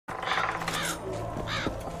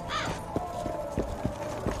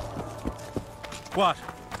What?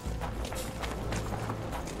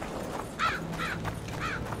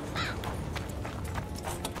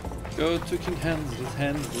 Go to King Hansel's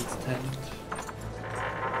tent.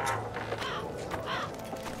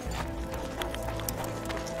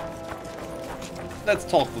 Let's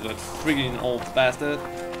talk to that frigging old bastard.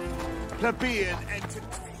 Plebeian entity.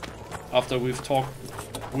 After we've talked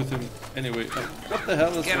with him anyway. What the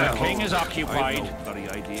hell is that? The king is occupied.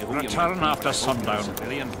 Return after sundown.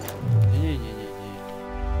 Yeah.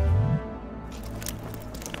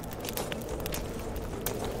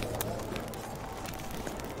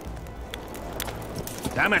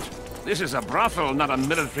 Damn it! This is a brothel, not a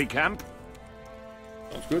military camp.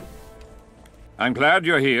 Sounds good. I'm glad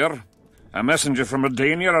you're here. A messenger from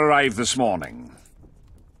Redania arrived this morning.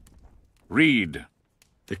 Read.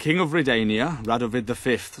 The king of Redania, Radovid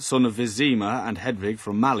V, son of Vizima and Hedvig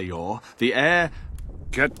from Malior, the heir...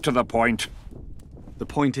 Get to the point. The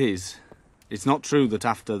point is, it's not true that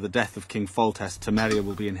after the death of King Foltest, Temeria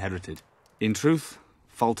will be inherited. In truth,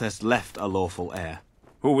 Foltest left a lawful heir.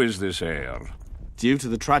 Who is this heir? Due to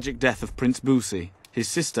the tragic death of Prince Busi, his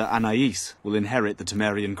sister Anais will inherit the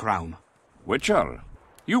Temerian crown. Witcher,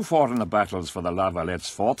 you fought in the battles for the La Valette's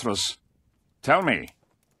fortress. Tell me,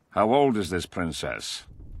 how old is this princess?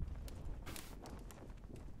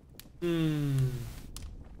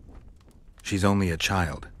 She's only a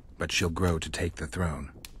child, but she'll grow to take the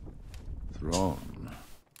throne. Throne?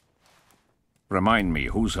 Remind me,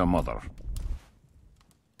 who's her mother?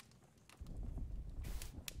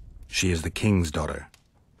 She is the king's daughter.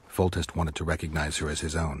 Foltest wanted to recognize her as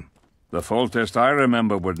his own. The Foltest I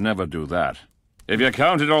remember would never do that. If you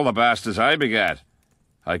counted all the bastards I begat,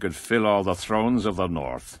 I could fill all the thrones of the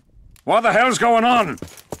north. What the hell's going on?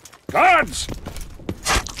 Guards!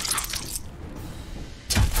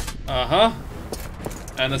 Uh-huh.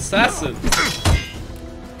 An assassin.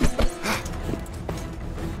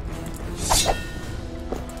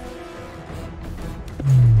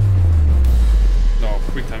 No,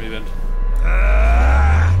 quick time event.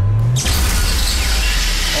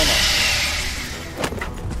 Oh no.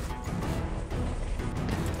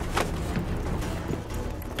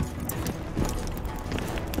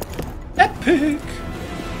 Epic!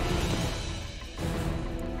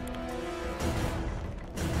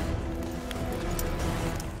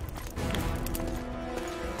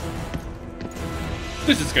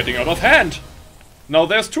 This is getting out of hand! Now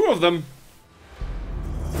there's two of them!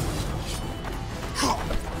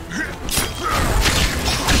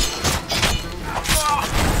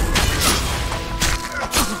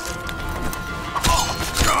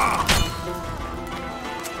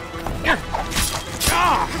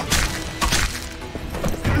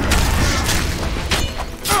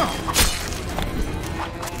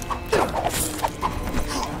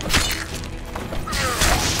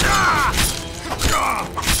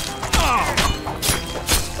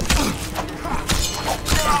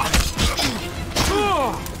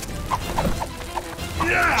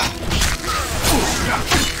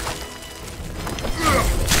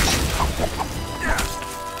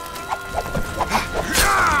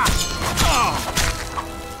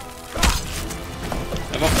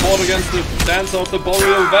 Ever fought against the Dancer of the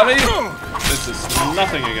Boreal Valley? This is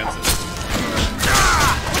nothing against it.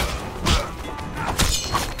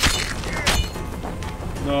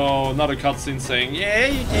 No, not a cutscene saying, yeah,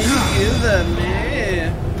 you can give them,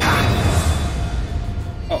 yeah.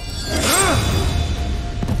 Oh.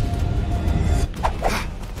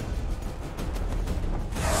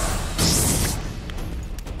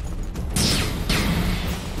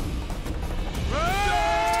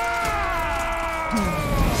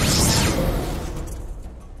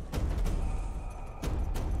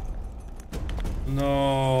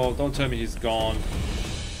 No, don't tell me he's gone.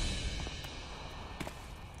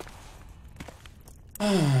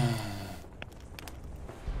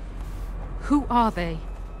 Who are they?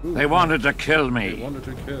 They wanted to kill me. They wanted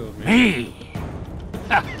to kill me. Me!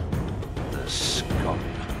 Ha! The scum.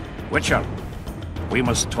 Witcher, we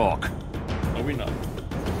must talk. Are we not?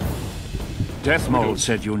 Deathmold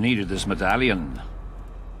said you needed this medallion.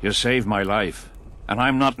 You saved my life, and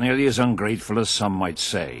I'm not nearly as ungrateful as some might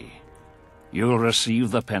say. You'll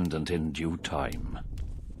receive the pendant in due time.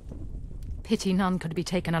 Pity none could be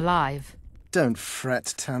taken alive. Don't fret,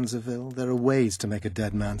 Tanzaville. There are ways to make a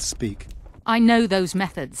dead man speak. I know those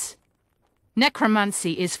methods.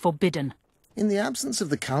 Necromancy is forbidden. In the absence of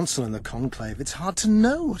the Council and the Conclave, it's hard to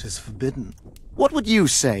know what is forbidden. What would you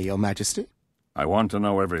say, Your Majesty? I want to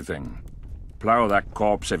know everything. Plow that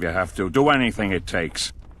corpse if you have to. Do anything it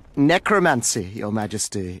takes. Necromancy, Your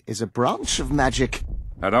Majesty, is a branch of magic.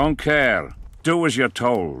 I don't care. Do as you're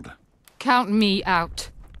told. Count me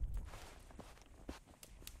out.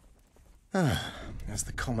 As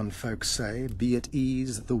the common folk say, be at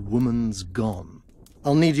ease, the woman's gone.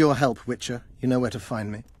 I'll need your help, Witcher. You know where to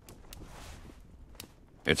find me.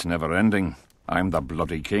 It's never ending. I'm the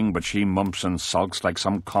bloody king, but she mumps and sulks like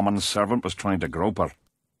some common servant was trying to grope her.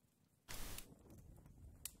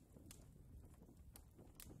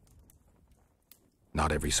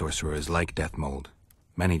 Not every sorcerer is like Deathmold.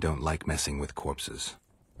 Many don't like messing with corpses.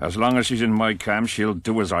 As long as she's in my camp, she'll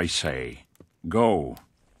do as I say. Go.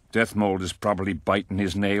 Deathmold is probably biting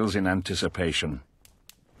his nails in anticipation.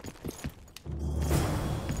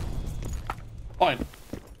 Fine.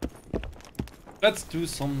 Let's do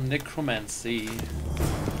some necromancy.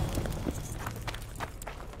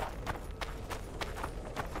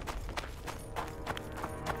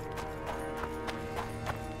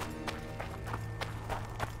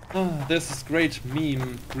 There's this great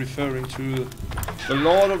meme referring to the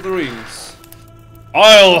Lord of the Rings.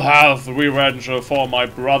 I'll have revenge for my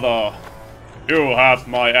brother. You have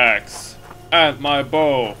my axe. And my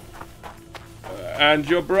bow. And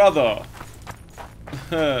your brother.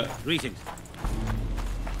 Greetings.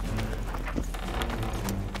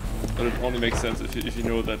 But it only makes sense if you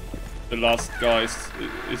know that the last guy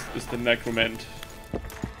is the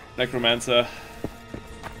necromancer.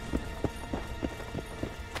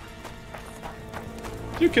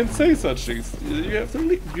 You can say such things. You have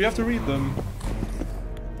to read them.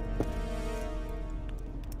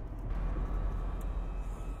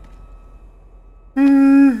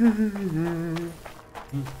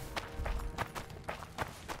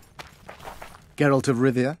 Geralt of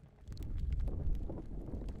Rivia?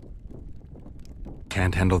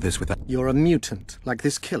 Can't handle this without... You're a mutant, like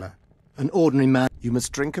this killer. An ordinary man. You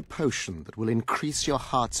must drink a potion that will increase your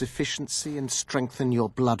heart's efficiency and strengthen your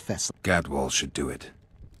blood vessel. Gadwall should do it.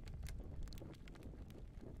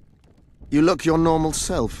 You look your normal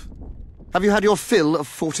self. Have you had your fill of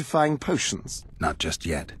fortifying potions? Not just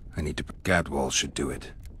yet. I need to... Gadwall should do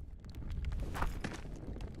it.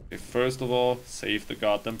 Okay, first of all, save the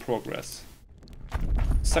goddamn progress.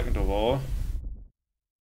 Second of all,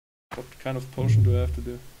 what kind of potion do I have to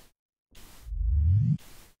do?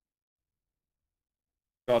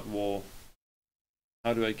 Godwall.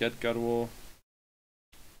 How do I get Godwall?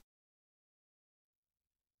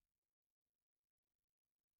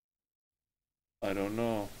 I don't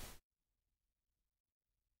know.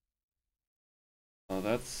 Oh,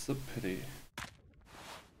 that's a pity.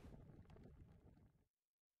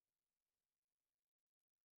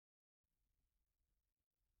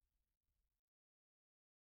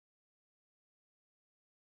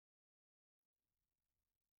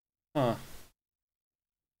 Huh.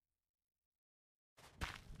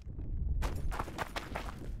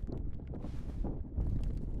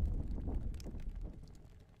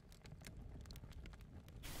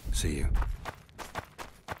 See you.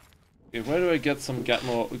 Okay, where do I get some get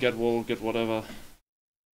wall, get whatever?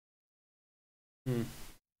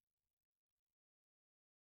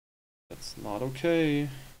 That's not okay.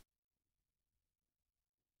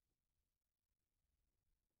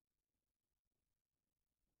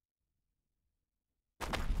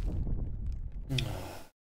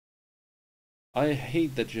 I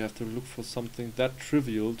hate that you have to look for something that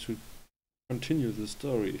trivial to continue the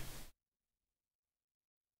story.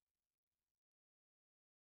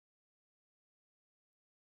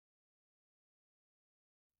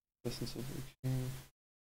 Presence of the king.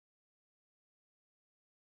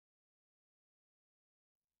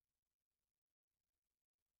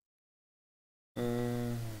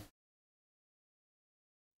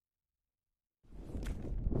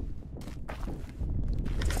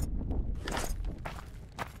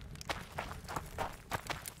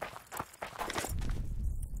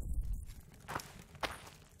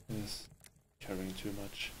 Yes, carrying too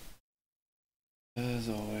much. As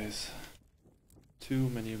always. Too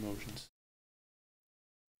many emotions.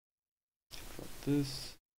 Drop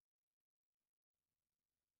this.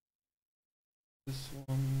 This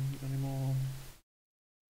one anymore.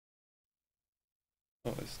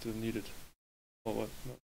 Oh, I still need it. Oh, what?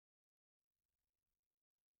 No.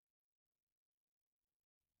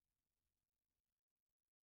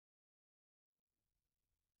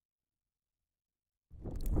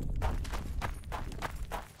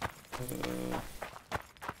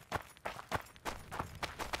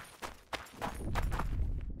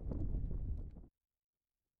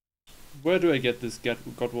 Where do I get this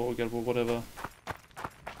Godwall, whatever?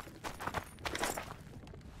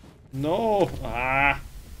 No! Ah!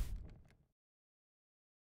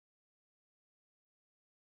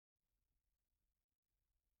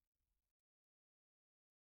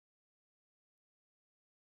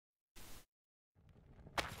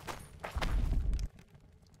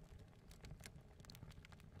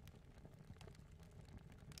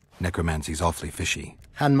 Necromancy's awfully fishy.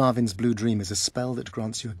 Han Marvin's Blue Dream is a spell that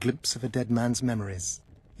grants you a glimpse of a dead man's memories.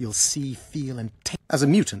 You'll see, feel, and taste. As a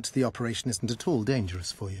mutant, the operation isn't at all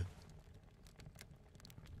dangerous for you.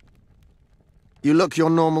 You look your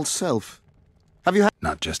normal self. Have you had...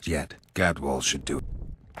 Not just yet. Gadwall should do it.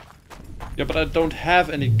 Yeah, but I don't have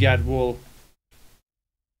any Gadwall.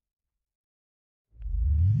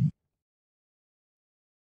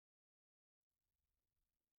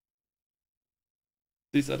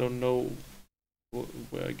 At least I don't know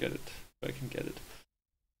where I get it. Where I can get it.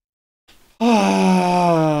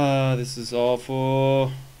 Ah, this is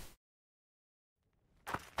awful.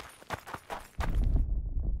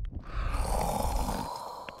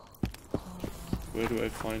 Where do I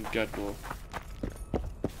find Gadwall?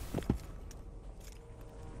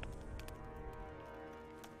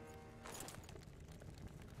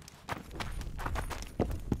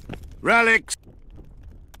 Relics,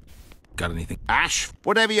 Got anything? ash,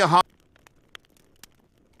 whatever you have.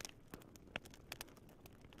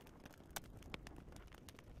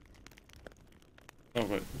 Oh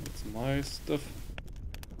right, it's my stuff.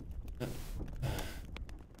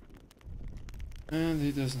 And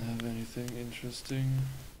he doesn't have anything interesting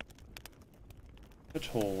at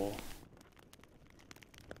all.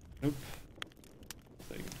 Nope.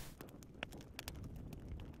 Nothing.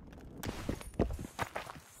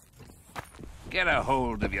 Get a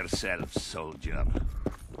hold of yourself, soldier.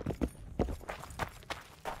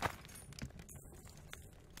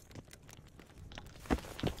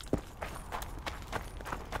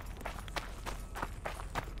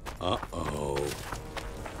 Uh-oh.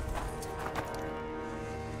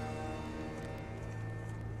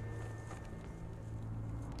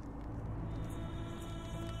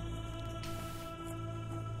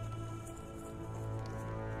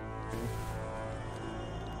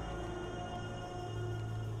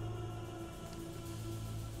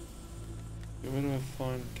 Where do I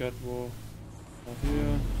find Gadwall? Not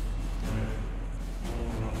here.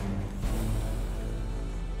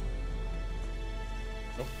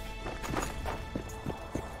 Nope.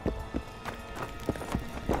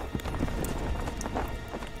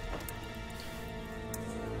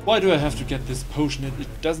 Why do I have to get this potion?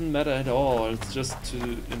 It doesn't matter at all. It's just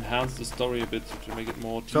to enhance the story a bit, to make it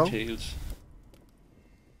more So? detailed.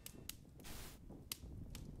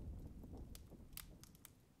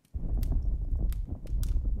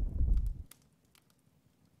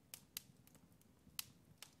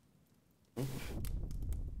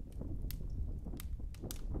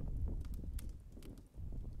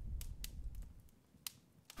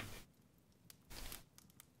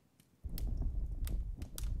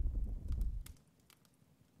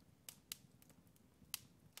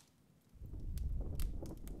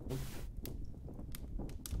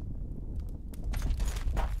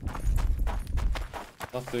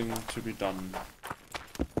 Nothing to be done.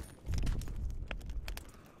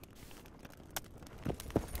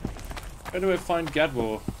 Where do I find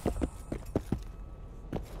Gadwall?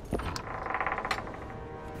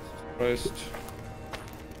 Jesus Christ.